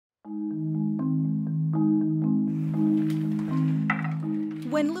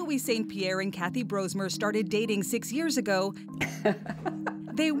When Louis St. Pierre and Kathy Brosmer started dating 6 years ago,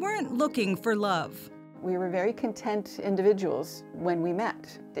 they weren't looking for love. We were very content individuals when we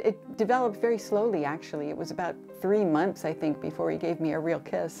met. It developed very slowly, actually. It was about 3 months, I think, before he gave me a real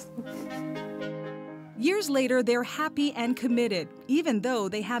kiss. Years later, they're happy and committed, even though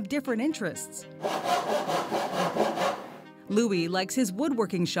they have different interests. Louis likes his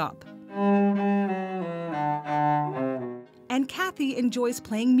woodworking shop. And Kathy enjoys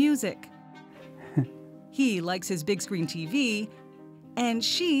playing music. He likes his big screen TV, and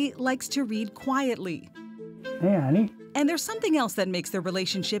she likes to read quietly. Hey, honey. And there's something else that makes their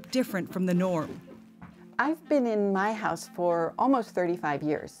relationship different from the norm. I've been in my house for almost 35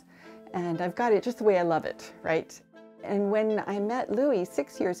 years, and I've got it just the way I love it, right? And when I met Louis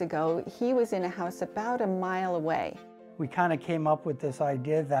 6 years ago, he was in a house about a mile away. We kind of came up with this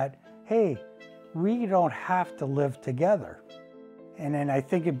idea that, hey, we don't have to live together. And then I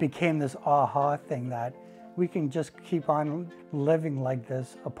think it became this aha thing that we can just keep on living like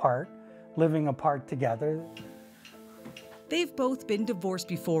this apart, living apart together. They've both been divorced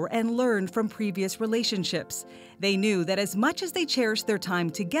before and learned from previous relationships. They knew that as much as they cherish their time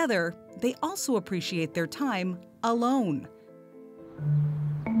together, they also appreciate their time alone.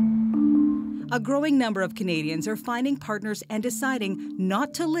 A growing number of Canadians are finding partners and deciding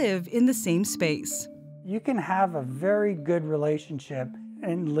not to live in the same space. You can have a very good relationship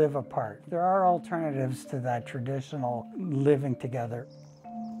and live apart. There are alternatives to that traditional living together.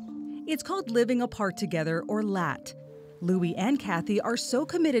 It's called living apart together, or LAT. Louis and Kathy are so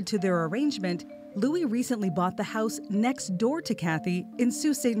committed to their arrangement, Louis recently bought the house next door to Kathy in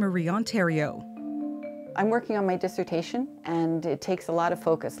Sault Ste. Marie, Ontario. I'm working on my dissertation, and it takes a lot of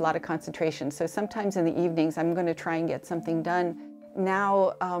focus, a lot of concentration. So sometimes in the evenings, I'm going to try and get something done.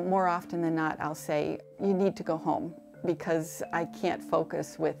 Now, more often than not, I'll say, you need to go home because I can't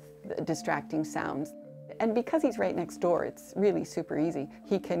focus with distracting sounds. And because he's right next door, it's really super easy.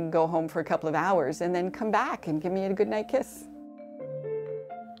 He can go home for a couple of hours and then come back and give me a goodnight kiss.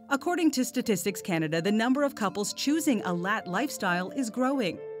 According to Statistics Canada, the number of couples choosing a LAT lifestyle is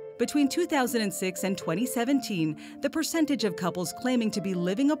growing. Between 2006 and 2017, the percentage of couples claiming to be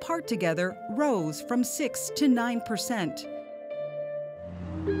living apart together rose from 6 to 9%.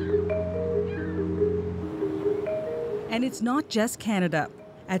 And it's not just Canada.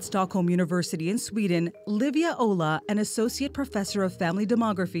 At Stockholm University in Sweden, Livia Ola, an associate professor of family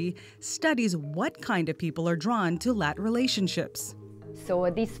demography, studies what kind of people are drawn to LAT relationships. So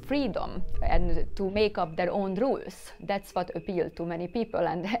this freedom and to make up their own rules, that's what appeals to many people,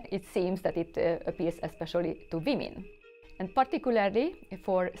 and it seems that it appeals especially to women, and particularly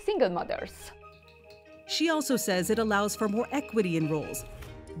for single mothers. She also says it allows for more equity in roles,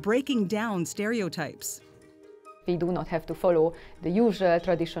 breaking down stereotypes. We do not have to follow the usual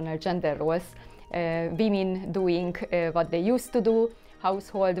traditional gender roles, women doing what they used to do,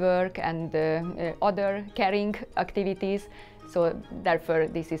 household work and other caring activities. So therefore,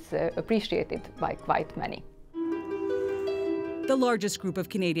 this is appreciated by quite many. The largest group of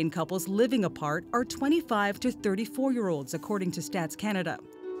Canadian couples living apart are 25 to 34-year-olds, according to Stats Canada.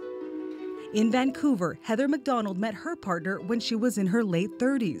 In Vancouver, Heather McDonald met her partner when she was in her late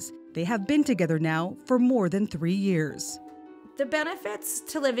 30s. They have been together now for more than 3 years. The benefits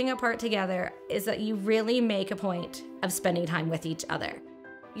to living apart together is that you really make a point of spending time with each other.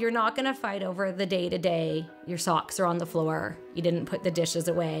 You're not going to fight over the day-to-day, your socks are on the floor, you didn't put the dishes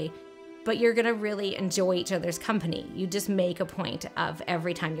away, but you're going to really enjoy each other's company. You just make a point of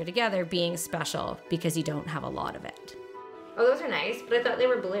every time you're together being special because you don't have a lot of it. Oh, those are nice, but I thought they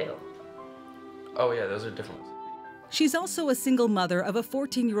were blue. Oh yeah, those are different ones. She's also a single mother of a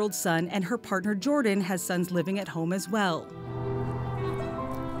 14-year-old son, and her partner Jordan has sons living at home as well.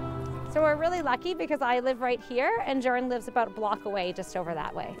 So we're really lucky because I live right here and Jordan lives about a block away, just over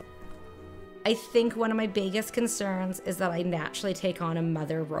that way. I think one of my biggest concerns is that I naturally take on a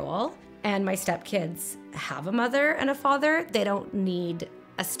mother role, and my stepkids have a mother and a father. They don't need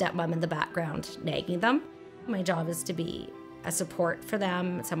a stepmom in the background nagging them. My job is to be a support for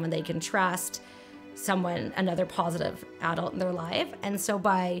them, someone they can trust, another positive adult in their life. And so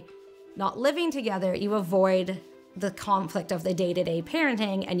by not living together, you avoid the conflict of the day-to-day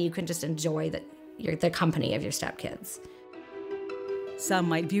parenting, and you can just enjoy the company of your stepkids. Some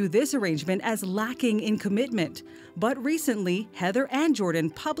might view this arrangement as lacking in commitment, but recently, Heather and Jordan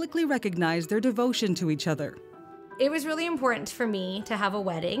publicly recognized their devotion to each other. It was really important for me to have a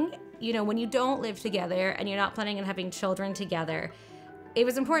wedding. You know, when you don't live together and you're not planning on having children together, it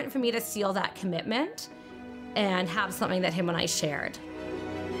was important for me to seal that commitment and have something that him and I shared.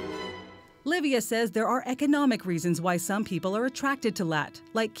 Livia says there are economic reasons why some people are attracted to LAT,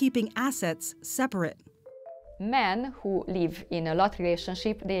 like keeping assets separate. Men who live in a LAT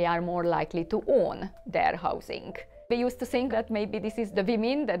relationship, they are more likely to own their housing. We used to think that maybe this is the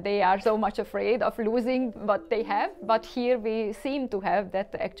women, that they are so much afraid of losing what they have, but here we seem to have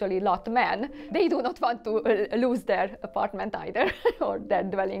that actually LAT men, they do not want to lose their apartment either, or their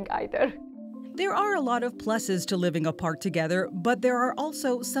dwelling either. There are a lot of pluses to living apart together, but there are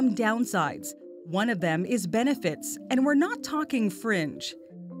also some downsides. One of them is benefits, and we're not talking fringe.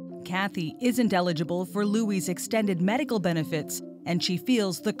 Kathy isn't eligible for Louie's extended medical benefits, and she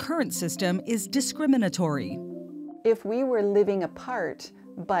feels the current system is discriminatory. If we were living apart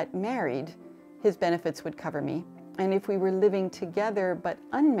but married, his benefits would cover me. And if we were living together but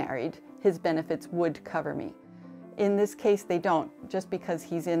unmarried, his benefits would cover me. In this case, they don't, just because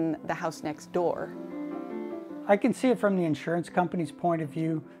he's in the house next door. I can see it from the insurance company's point of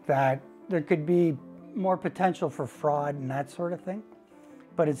view that there could be more potential for fraud and that sort of thing.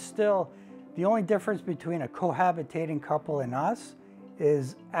 But it's still, the only difference between a cohabitating couple and us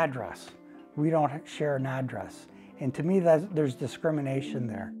is address. We don't share an address. And to me, there's discrimination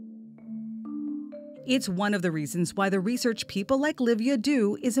there. It's one of the reasons why the research people like Livia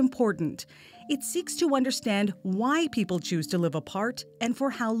do is important. It seeks to understand why people choose to live apart and for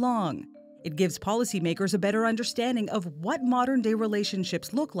how long. It gives policymakers a better understanding of what modern-day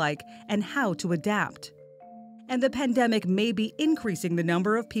relationships look like and how to adapt. And the pandemic may be increasing the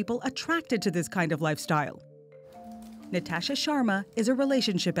number of people attracted to this kind of lifestyle. Natasha Sharma is a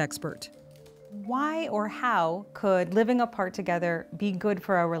relationship expert. Why or how could living apart together be good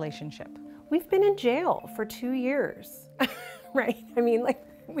for our relationship? We've been in jail for 2 years, right? I mean, like,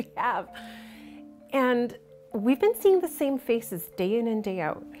 we have. And we've been seeing the same faces day in and day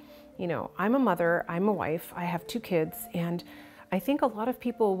out. You know, I'm a mother, I'm a wife, I have 2 kids, and I think a lot of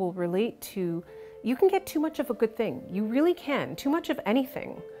people will relate to, you can get too much of a good thing. You really can. Too much of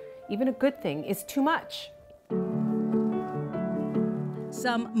anything, even a good thing, is too much.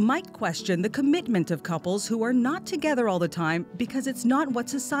 Some might question the commitment of couples who are not together all the time because it's not what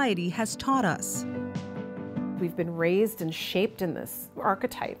society has taught us. We've been raised and shaped in this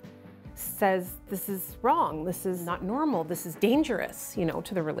archetype. Says this is wrong, this is not normal, this is dangerous, you know,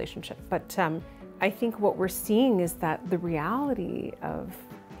 to the relationship. But I think what we're seeing is that the reality of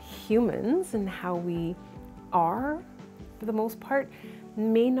humans and how we are, for the most part,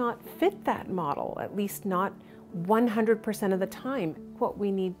 may not fit that model, at least not 100% of the time. What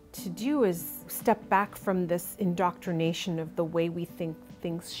we need to do is step back from this indoctrination of the way we think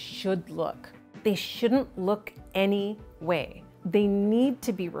things should look. They shouldn't look any way. They need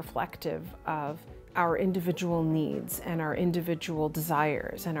to be reflective of our individual needs and our individual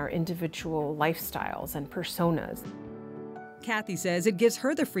desires and our individual lifestyles and personas. Kathy says it gives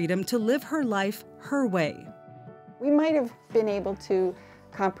her the freedom to live her life her way. We might have been able to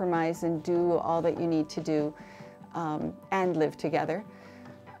compromise and do all that you need to do and live together.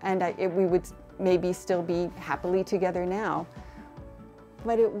 And we would maybe still be happily together now,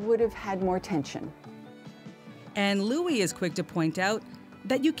 but it would have had more tension. And Louie is quick to point out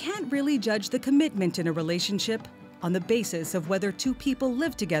that you can't really judge the commitment in a relationship on the basis of whether 2 people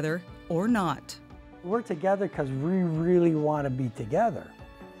live together or not. We're together because we really want to be together.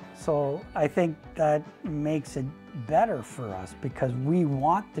 So I think that makes it better for us because we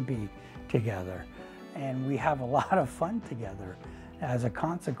want to be together and we have a lot of fun together as a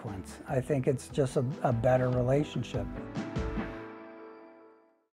consequence. I think it's just a better relationship.